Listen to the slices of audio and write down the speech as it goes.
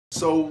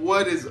So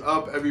what is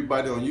up,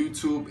 everybody on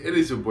YouTube? It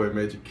is your boy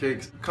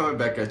MajorKixx coming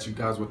back at you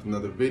guys with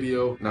another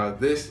video. Now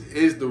this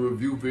is the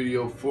review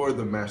video for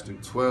the Master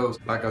 12s.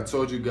 Like I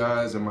told you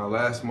guys in my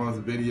last month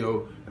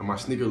video and my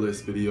sneaker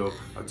list video,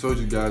 I told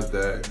you guys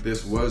that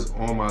this was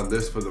on my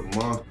list for the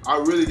month. I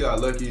really got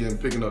lucky in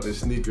picking up this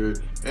sneaker,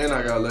 and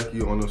I got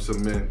lucky on the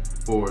cement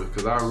fours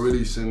because I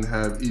really shouldn't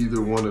have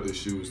either one of the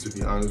shoes, to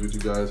be honest with you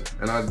guys.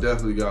 And I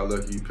definitely got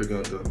lucky picking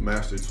up the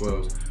Master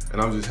 12s.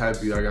 And I'm just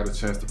happy I got a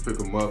chance to pick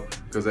them up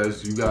because,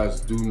 as you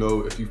guys do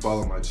know, if you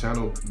follow my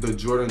channel, the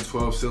Jordan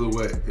 12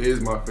 silhouette is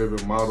my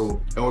favorite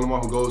model. And one of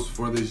my goals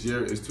for this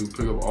year is to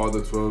pick up all the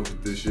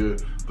 12s this year,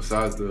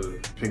 besides the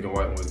pink and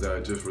white ones that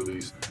I just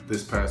released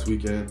this past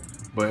weekend.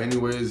 But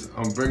anyways,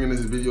 I'm bringing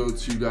this video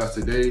to you guys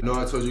today. I know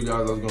I told you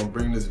guys I was gonna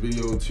bring this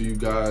video to you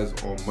guys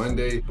on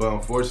Monday, but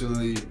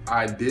unfortunately,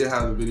 I did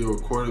have the video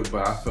recorded,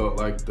 but I felt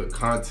like the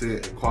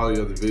content and quality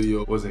of the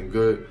video wasn't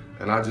good.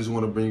 And I just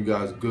want to bring you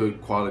guys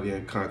good quality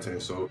and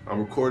content. So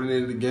I'm recording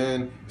it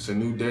again. It's a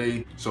new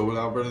day. So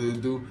without further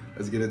ado,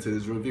 let's get into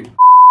this review.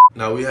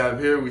 Now we have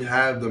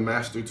the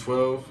Master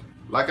 12.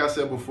 Like I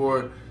said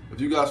before,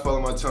 if you guys follow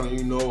my channel,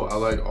 you know I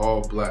like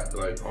all black.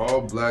 Like,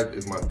 all black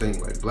is my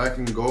thing. Like, black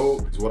and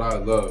gold is what I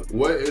love.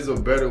 What is a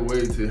better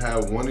way to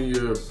have one of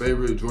your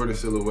favorite Jordan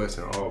silhouettes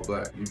in all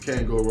black? You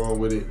can't go wrong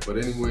with it. But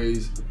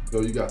anyways,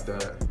 though, you got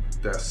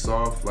that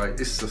soft, like,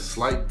 it's a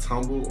slight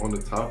tumble on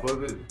the top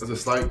of it. It's a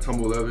slight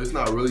tumble level. It's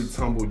not really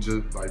tumble,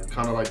 just like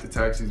kind of like the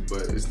taxis,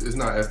 but it's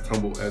not as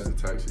tumble as the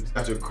taxis.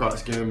 Got your crotch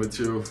skin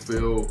material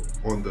feel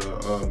on the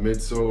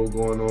midsole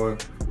going on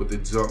with the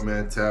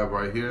Jumpman tab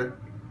right here.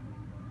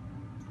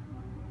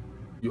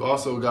 You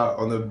also got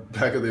on the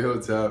back of the heel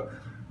tab,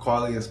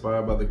 quality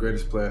inspired by the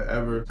greatest player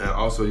ever. And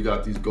also you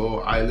got these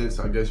gold eyelets,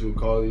 I guess you would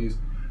call these.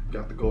 You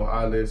got the gold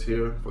eyelets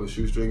here for the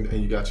shoestring,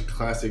 and you got your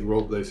classic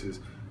rope laces.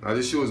 Now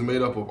this shoe is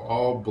made up of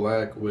all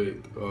black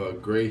with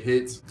gray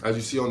hits. As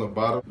you see on the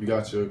bottom, you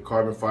got your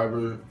carbon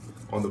fiber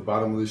on the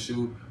bottom of the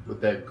shoe with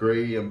that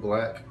gray and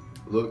black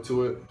look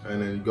to it. And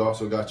then you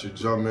also got your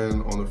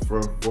Jumpman on the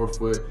front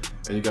forefoot,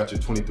 and you got your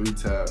 23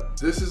 tab.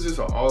 This is just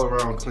an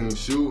all-around clean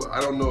shoe. I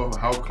don't know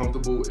how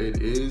comfortable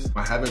it is.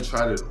 I haven't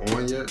tried it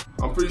on yet.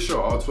 I'm pretty sure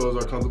all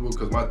 12s are comfortable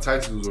because my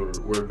taxis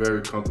were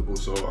very comfortable.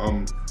 So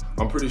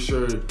I'm pretty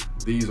sure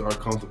these are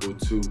comfortable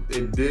too.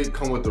 It did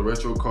come with the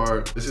retro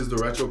card. This is the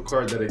retro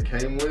card that it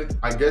came with.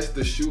 I guess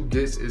the shoe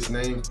gets its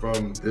name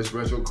from this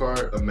retro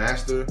card, a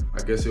Master.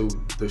 I guess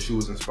the shoe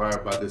was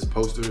inspired by this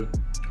poster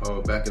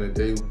back in the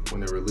day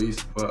when it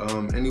released. But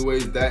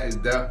anyways, that is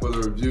that for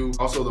the review.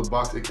 Also the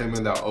box, it came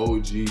in that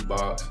OG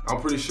box.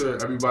 I'm pretty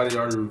sure everybody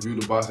already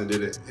reviewed the box and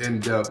did an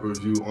in-depth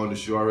review on the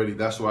shoe already.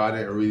 That's why I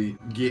didn't really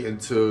get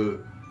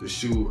into the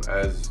shoe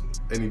as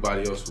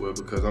anybody else would,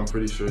 because I'm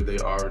pretty sure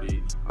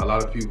a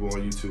lot of people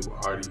on YouTube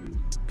already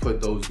put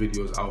those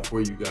videos out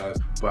for you guys.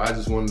 But I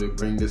just wanted to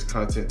bring this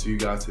content to you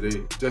guys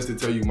today just to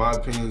tell you my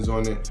opinions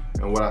on it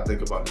and what I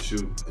think about the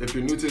shoe. If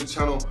you're new to the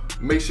channel,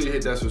 make sure you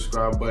hit that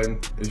subscribe button.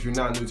 If you're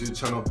not new to the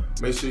channel,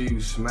 make sure you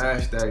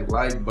smash that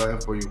like button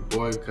for your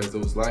boy, because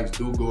those likes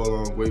do go a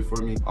long way for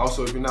me.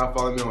 Also, if you're not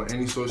following me on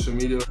any social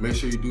media, make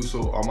sure you do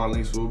so. All my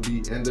links will be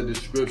in the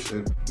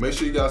description. Make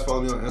sure you guys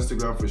follow me on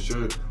Instagram for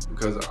sure,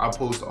 because I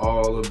post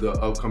all of the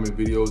upcoming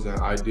videos and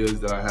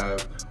ideas that I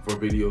have for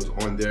videos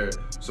on there.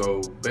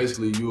 So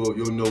basically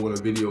you'll know when a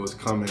video is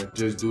coming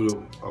just due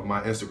to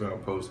my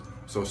Instagram post.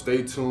 So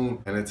stay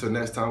tuned, and until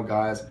next time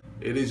guys,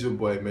 it is your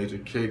boy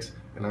MajorKixx,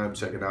 and I'm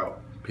checking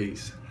out.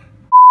 Peace.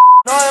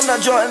 No, I'm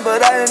not Jordan,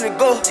 but I am the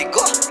GOAT.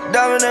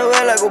 Diamond that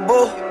way like a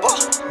bull.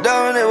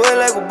 Diamond that way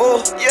like a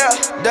bull. Yeah.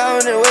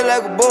 Diamond that way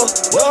like a bull.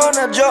 No, I'm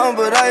not Jordan,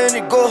 but I am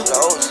the GOAT.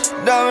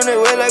 Diamond that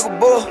way like a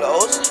bull.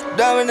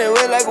 Diamond that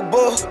way like a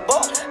bull.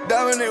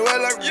 Diamond that way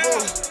like a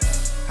bull.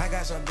 I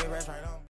got some